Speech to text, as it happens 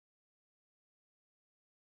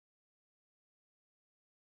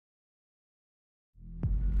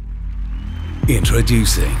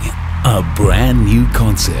Introducing a brand new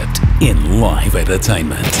concept in live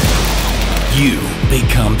entertainment. You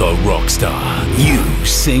become the rock star. You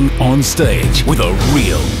sing on stage with a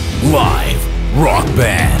real live rock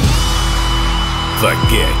band.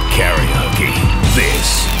 Forget karaoke.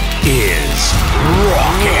 This is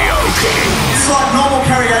Rockaoke. It's like normal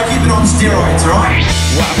karaoke but on steroids, right?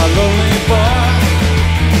 I'm a lonely boy.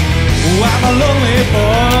 I'm a lonely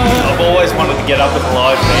boy. I've always wanted to get up with a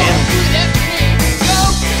live band.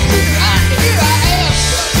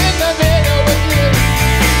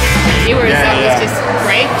 Your song was just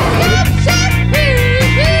great.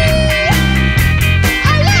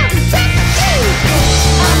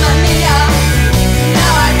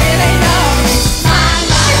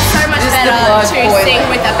 So much better to sing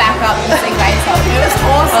with a backup than sing by yourself. It was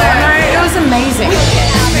awesome. Oh, no, it was amazing.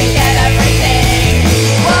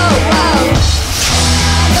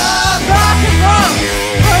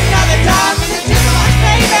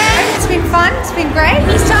 It's been fun, it's been great.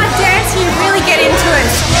 You start dancing, you really get into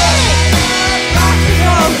it.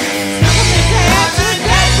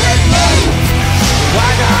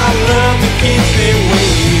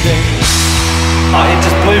 Oh, it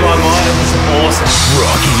just blew my mind. It was awesome.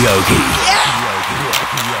 Rockaoke.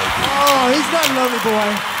 Oh, he's not a lonely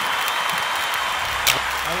boy.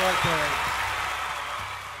 I like that.